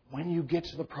wrote when you get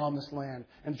to the promised land.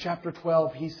 In chapter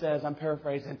 12, he says, I'm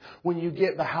paraphrasing, when you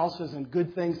get the houses and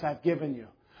good things I've given you,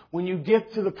 when you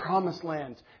get to the promised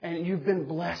land and you've been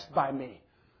blessed by me,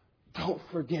 don't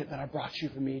forget that I brought you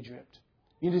from Egypt.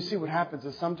 You just see what happens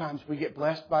is sometimes we get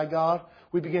blessed by God,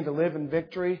 we begin to live in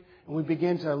victory, and we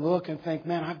begin to look and think,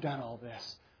 man, I've done all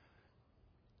this.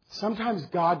 Sometimes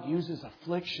God uses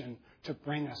affliction to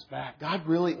bring us back.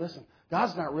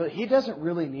 He doesn't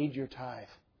really need your tithe.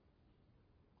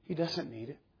 He doesn't need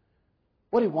it.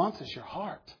 What He wants is your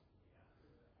heart.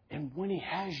 And when He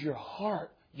has your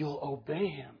heart, you'll obey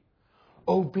Him.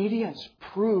 Obedience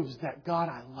proves that, God,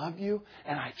 I love you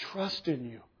and I trust in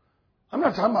you. I'm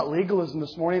not talking about legalism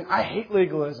this morning. I hate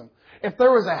legalism. If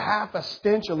there was a half a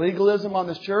stench of legalism on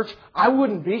this church, I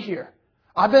wouldn't be here.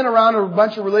 I've been around a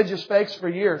bunch of religious fakes for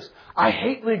years. I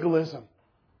hate legalism.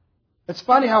 It's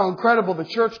funny how incredible the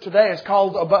church today is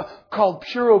called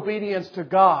pure obedience to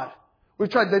God. They've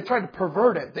tried to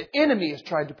pervert it. The enemy has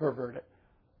tried to pervert it.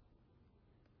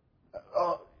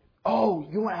 Oh,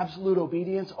 you want absolute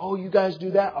obedience? Oh, you guys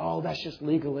do that? Oh, that's just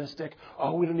legalistic.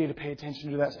 Oh, we don't need to pay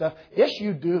attention to that stuff. Yes,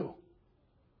 you do.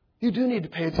 You do need to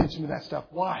pay attention to that stuff.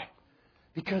 Why?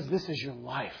 Because this is your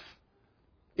life.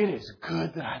 It is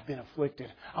good that I've been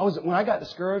afflicted. When I got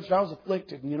discouraged, I was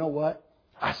afflicted. And you know what?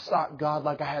 I sought God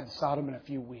like I had sought Him in a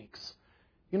few weeks.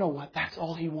 You know what? That's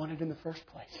all He wanted in the first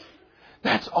place.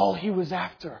 That's all He was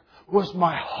after, was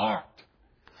my heart.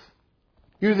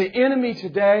 You're the enemy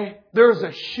today. There's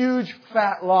a huge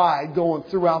fat lie going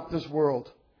throughout this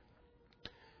world.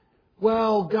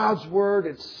 Well, God's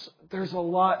Word, there's a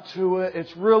lot to it.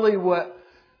 It's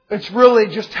really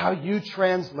just how you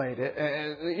translate it.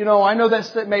 I know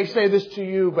that may say this to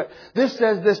you, but this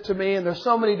says this to me, and there's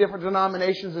so many different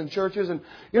denominations and churches, and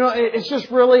it's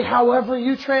just really however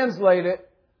you translate it.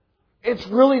 It's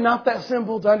really not that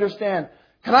simple to understand.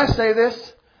 Can I say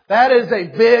this? That is a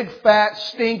big, fat,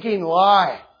 stinking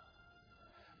lie.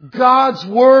 God's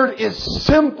Word is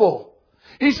simple.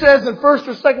 He says in 1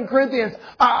 or 2 Corinthians,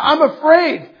 I'm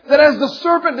afraid that as the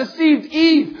serpent deceived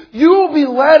Eve, you will be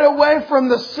led away from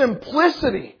the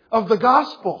simplicity of the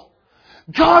gospel.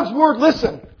 God's Word,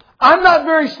 listen, I'm not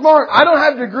very smart. I don't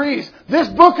have degrees. This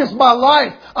book is my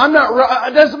life.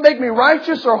 It doesn't make me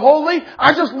righteous or holy.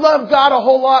 I just love God a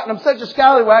whole lot, and I'm such a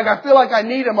scallywag, I feel like I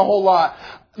need Him a whole lot.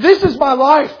 This is my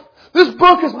life. This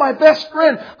book is my best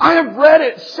friend. I have read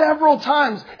it several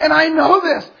times, and I know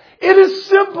this. It is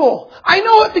simple. I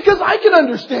know it because I can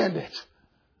understand it.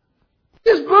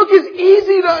 This book is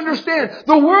easy to understand.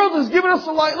 The world has given us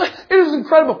a light. It is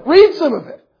incredible. Read some of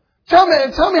it. Tell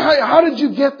me how did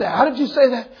you get that? How did you say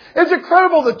that? It's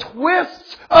incredible, the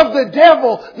twists of the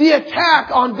devil, the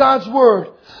attack on God's Word.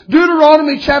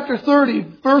 Deuteronomy chapter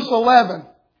 30, verse 11.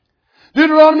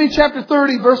 Deuteronomy chapter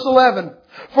 30, verse 11.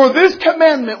 For this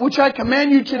commandment which I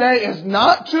command you today is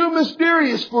not too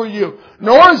mysterious for you,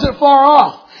 nor is it far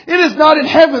off. It is not in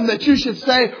heaven that you should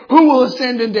say, who will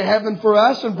ascend into heaven for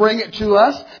us and bring it to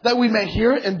us, that we may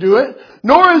hear it and do it?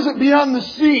 Nor is it beyond the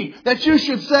sea that you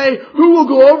should say, who will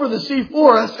go over the sea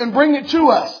for us and bring it to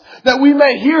us, that we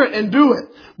may hear it and do it?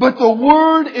 But the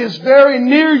word is very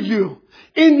near you,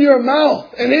 in your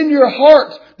mouth and in your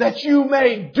heart, that you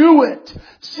may do it.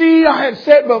 See, I have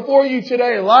set before you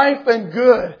today life and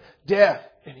good, death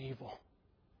and evil.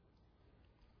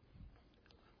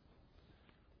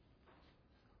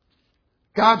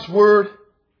 God's Word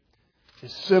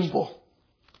is simple.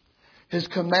 His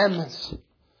commandments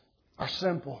are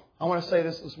simple. I want to say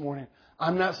this morning.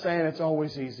 I'm not saying it's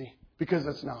always easy, because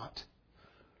it's not.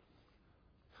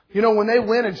 When they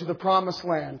went into the promised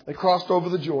land, they crossed over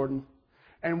the Jordan.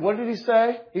 And what did He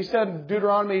say? He said in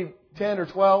Deuteronomy 10 or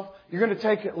 12, you're going to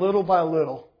take it little by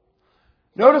little.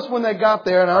 Notice when they got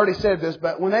there, and I already said this,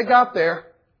 but when they got there,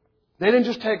 they didn't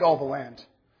just take all the land.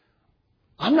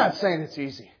 I'm not saying it's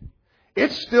easy.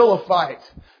 It's still a fight.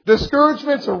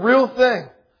 Discouragement's a real thing.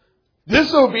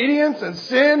 Disobedience and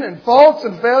sin and faults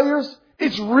and failures,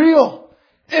 it's real.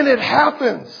 And it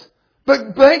happens.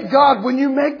 But thank God, when you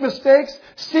make mistakes,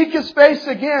 seek His face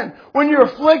again. When you're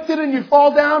afflicted and you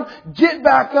fall down, get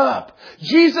back up.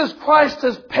 Jesus Christ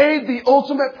has paid the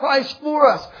ultimate price for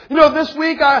us. This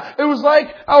week, it was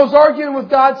like I was arguing with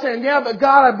God saying, yeah, but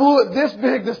God, I blew it this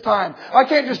big this time. I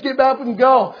can't just get up and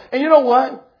go. And you know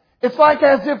what? It's like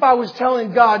as if I was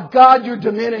telling God, God, you're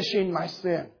diminishing my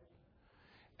sin.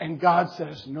 And God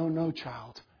says, no,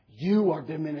 child. You are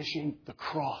diminishing the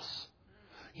cross.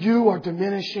 You are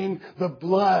diminishing the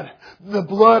blood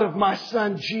of my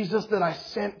Son, Jesus, that I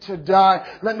sent to die.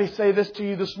 Let me say this to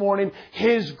you this morning.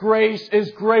 His grace is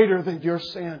greater than your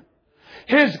sin.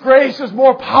 His grace is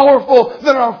more powerful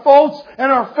than our faults and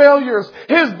our failures.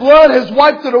 His blood has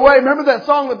wiped it away. Remember that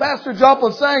song that Pastor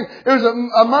Joplin sang? It was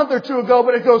a month or two ago,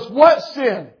 but it goes, what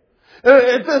sin?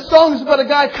 The song is about a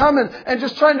guy coming and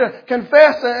just trying to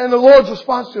confess, and the Lord's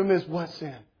response to him is, what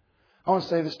sin? I want to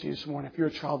say this to you this morning. If you're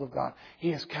a child of God,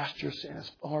 He has cast your sin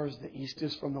as far as the east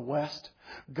is from the west.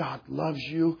 God loves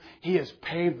you. He has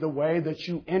paved the way that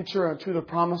you enter into the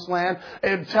promised land.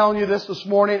 And I'm telling you this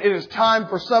morning, it is time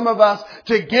for some of us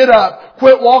to get up,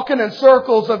 quit walking in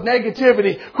circles of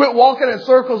negativity, quit walking in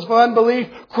circles of unbelief,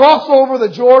 cross over the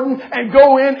Jordan and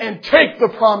go in and take the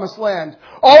promised land.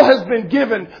 All has been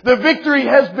given. The victory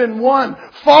has been won.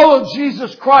 Follow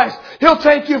Jesus Christ. He'll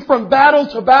take you from battle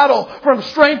to battle, from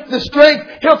strength to strength.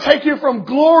 He'll take you from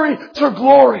glory to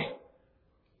glory.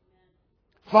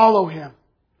 Follow Him.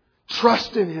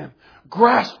 Trust in Him.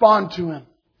 Grasp onto Him.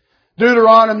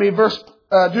 Deuteronomy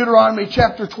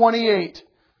chapter 28.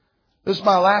 This is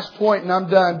my last point and I'm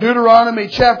done. Deuteronomy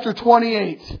chapter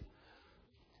 28.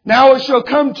 Now it shall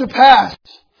come to pass,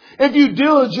 if you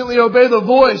diligently obey the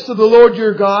voice of the Lord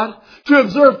your God, to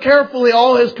observe carefully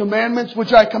all His commandments,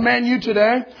 which I command you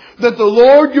today, that the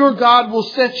Lord your God will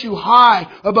set you high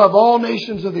above all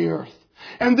nations of the earth.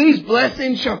 And these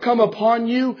blessings shall come upon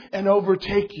you and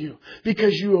overtake you,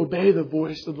 because you obey the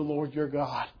voice of the Lord your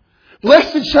God.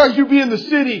 Blessed shall you be in the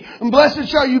city, and blessed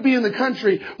shall you be in the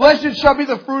country. Blessed shall be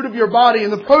the fruit of your body,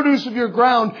 and the produce of your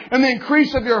ground, and the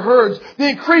increase of your herds, the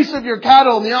increase of your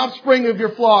cattle, and the offspring of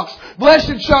your flocks.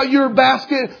 Blessed shall your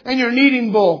basket and your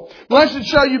kneading bowl. Blessed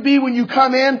shall you be when you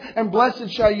come in, and blessed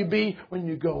shall you be when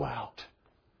you go out.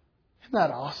 Isn't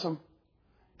that awesome?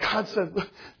 God said,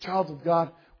 child of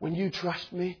God, when you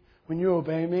trust me, when you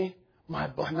obey me,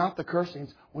 not the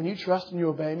cursings, when you trust and you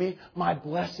obey me, my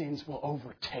blessings will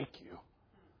overtake you.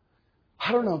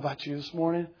 I don't know about you this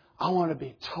morning. I want to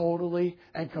be totally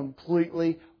and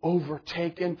completely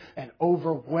overtaken and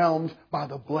overwhelmed by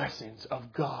the blessings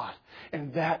of God.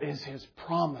 And that is His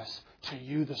promise to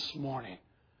you this morning.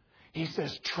 He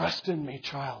says, trust in me,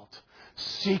 child.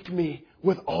 Seek me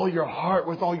with all your heart,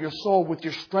 with all your soul, with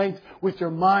your strength, with your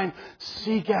mind.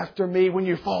 Seek after me. When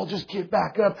you fall, just get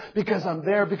back up, because I'm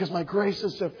there, because my grace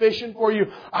is sufficient for you.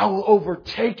 I will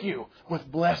overtake you with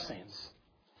blessings.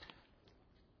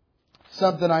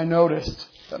 Something I noticed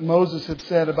that Moses had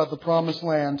said about the promised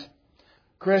land.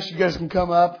 Chris, you guys can come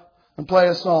up and play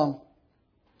a song.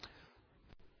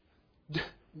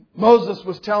 Moses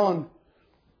was telling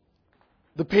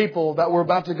the people that were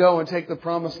about to go and take the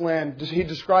promised land. He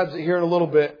describes it here in a little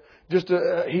bit.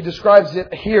 He describes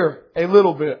it here a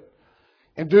little bit.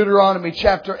 In Deuteronomy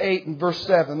chapter 8 and verse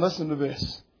 7. Listen to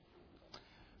this.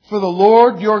 For the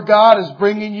Lord your God is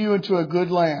bringing you into a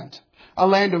good land. A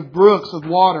land of brooks of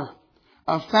water,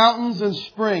 of fountains and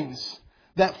springs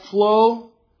that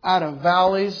flow out of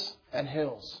valleys and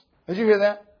hills. Did you hear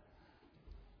that?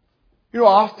 You know,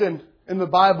 often in the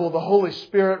Bible, the Holy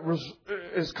Spirit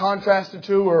is contrasted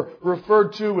to or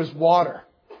referred to as water.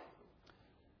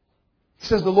 He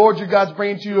says, the Lord your God is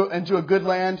bringing you into a good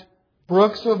land,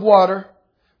 brooks of water,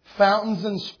 fountains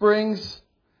and springs,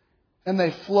 and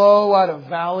they flow out of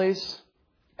valleys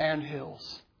and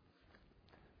hills.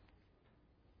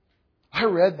 I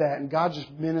read that and God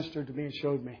just ministered to me and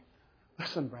showed me,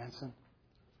 listen, Branson,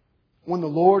 when the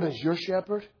Lord is your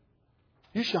shepherd,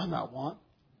 you shall not want.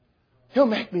 He'll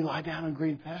make me lie down in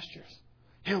green pastures.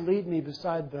 He'll lead me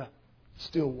beside the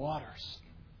still waters.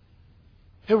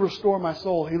 He'll restore my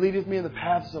soul. He leadeth me in the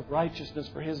paths of righteousness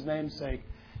for His name's sake.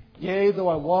 Yea, though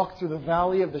I walk through the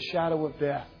valley of the shadow of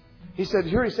death. He said,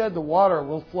 here He said the water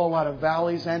will flow out of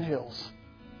valleys and hills.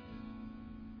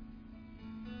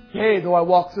 Yea, though I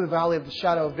walk through the valley of the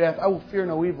shadow of death, I will fear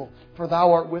no evil, for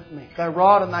Thou art with me. Thy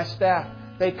rod and Thy staff,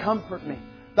 they comfort me.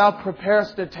 Thou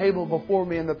preparest a table before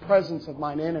me in the presence of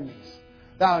mine enemies.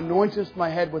 Thou anointest my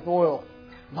head with oil.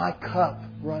 My cup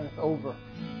runneth over.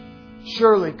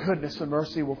 Surely goodness and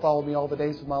mercy will follow me all the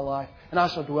days of my life, and I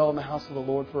shall dwell in the house of the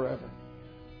Lord forever.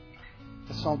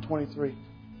 That's Psalm 23.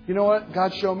 You know what?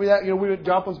 God showed me that. You know,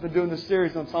 Joplin's been doing this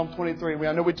series on Psalm 23.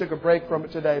 I know we took a break from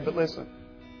it today, but listen.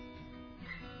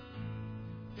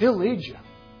 He'll lead you.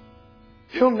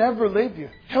 He'll never leave you.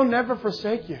 He'll never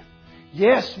forsake you.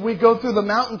 Yes, we go through the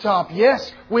mountaintop.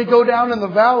 Yes, we go down in the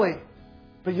valley.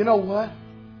 But you know what?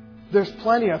 There's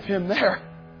plenty of Him there.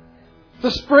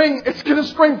 The spring, it's going to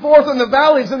spring forth in the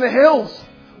valleys and the hills.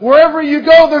 Wherever you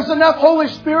go, there's enough Holy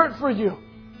Spirit for you.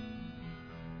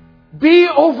 Be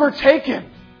overtaken.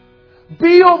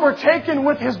 Be overtaken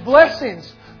with His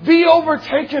blessings. Be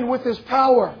overtaken with His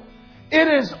power. It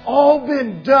has all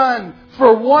been done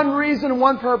for one reason and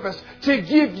one purpose. To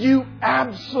give you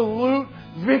absolute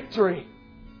victory.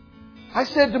 I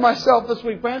said to myself this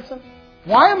week, Branson,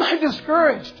 why am I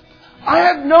discouraged? I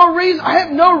have no reason.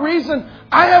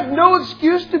 I have no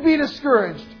excuse to be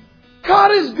discouraged.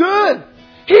 God is good.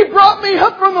 He brought me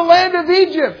up from the land of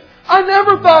Egypt. I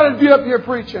never thought I'd be up here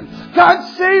preaching.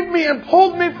 God saved me and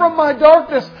pulled me from my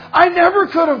darkness. I never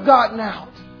could have gotten out.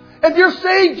 If you're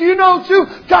saved, you know too,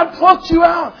 God plucked you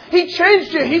out. He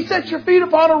changed you. He set your feet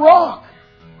upon a rock.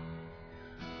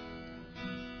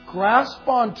 Grasp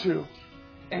onto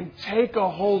and take a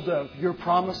hold of your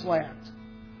promised land.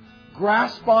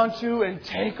 Grasp onto and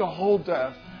take a hold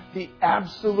of the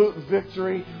absolute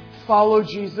victory. Follow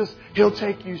Jesus. He'll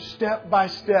take you step by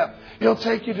step. He'll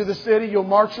take you to the city. You'll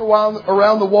march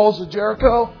around the walls of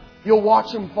Jericho. You'll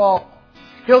watch Him fall.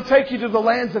 He'll take you to the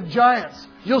lands of giants.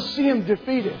 You'll see Him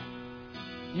defeated.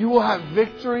 You will have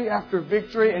victory after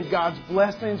victory, and God's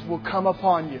blessings will come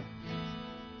upon you.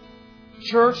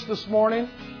 Church, this morning,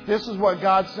 this is what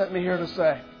God sent me here to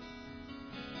say.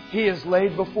 He has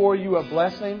laid before you a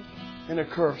blessing and a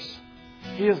curse.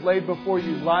 He has laid before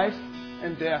you life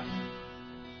and death.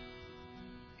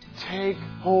 Take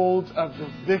hold of the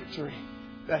victory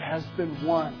that has been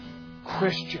won.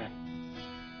 Christian,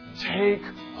 take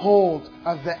hold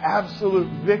of the absolute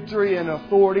victory and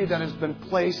authority that has been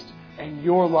placed in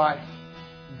your life.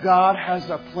 God has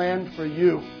a plan for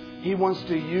you. He wants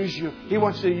to use you. He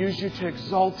wants to use you to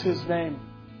exalt His name.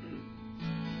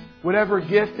 Whatever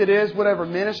gift it is, whatever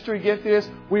ministry gift it is,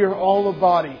 we are all a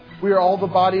body. We are all the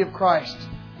body of Christ.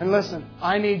 And listen,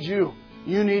 I need you.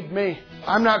 You need me.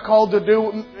 I'm not called to do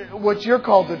what you're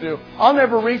called to do. I'll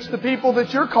never reach the people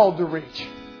that you're called to reach.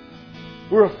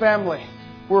 We're a family.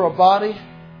 We're a body.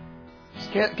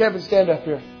 Kevin, stand up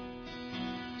here.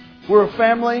 We're a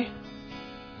family.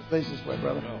 Face this way,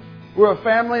 brother. We're a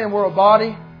family and we're a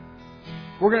body.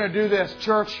 We're going to do this.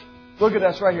 Church, look at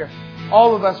us right here.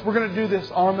 All of us, we're going to do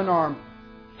this arm in arm,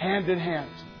 hand in hand.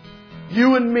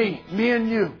 You and me and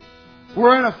you.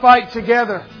 We're in a fight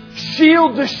together.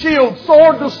 Shield to shield,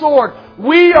 sword to sword.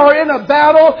 We are in a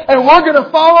battle and we're going to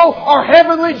follow our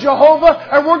heavenly Jehovah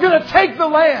and we're going to take the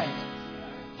land.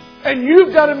 And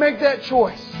you've got to make that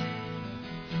choice.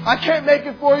 I can't make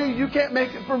it for you. You can't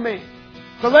make it for me.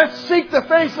 But let's seek the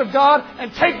face of God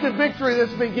and take the victory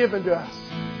that's been given to us.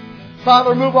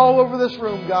 Father, move all over this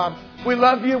room, God. We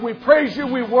love You. We praise You.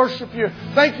 We worship You.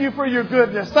 Thank You for Your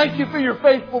goodness. Thank You for Your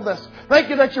faithfulness. Thank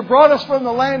You that You brought us from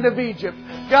the land of Egypt.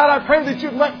 God, I pray that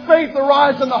You'd let faith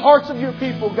arise in the hearts of Your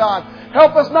people, God.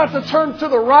 Help us not to turn to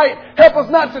the right. Help us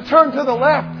not to turn to the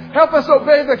left. Help us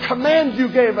obey the command You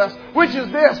gave us, which is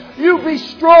this. You be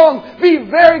strong. Be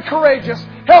very courageous.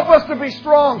 Help us to be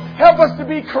strong. Help us to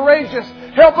be courageous.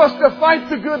 Help us to fight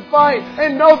the good fight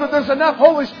and know that there's enough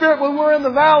Holy Spirit when we're in the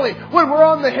valley, when we're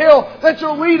on the hill, that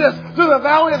You'll lead us through the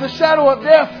valley of the shadow of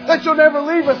death, that You'll never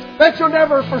leave us, that You'll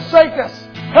never forsake us.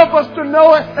 Help us to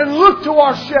know it and look to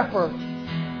our shepherd.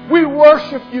 We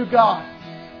worship You, God.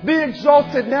 Be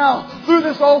exalted now through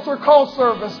this altar call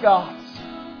service, God.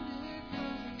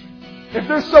 If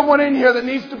there's someone in here that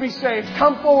needs to be saved,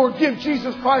 come forward, give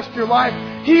Jesus Christ your life.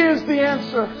 He is the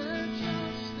answer.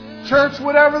 Church,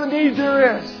 whatever the need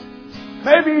there is.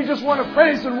 Maybe you just want to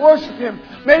praise and worship Him.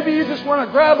 Maybe you just want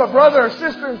to grab a brother or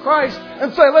sister in Christ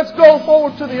and say, let's go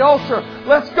forward to the altar.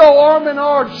 Let's go arm in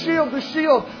arm, shield to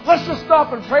shield. Let's just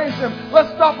stop and praise Him. Let's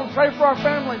stop and pray for our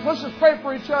families. Let's just pray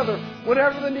for each other.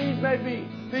 Whatever the need may be,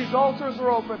 these altars are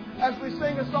open. As we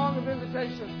sing a song of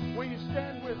invitation, will you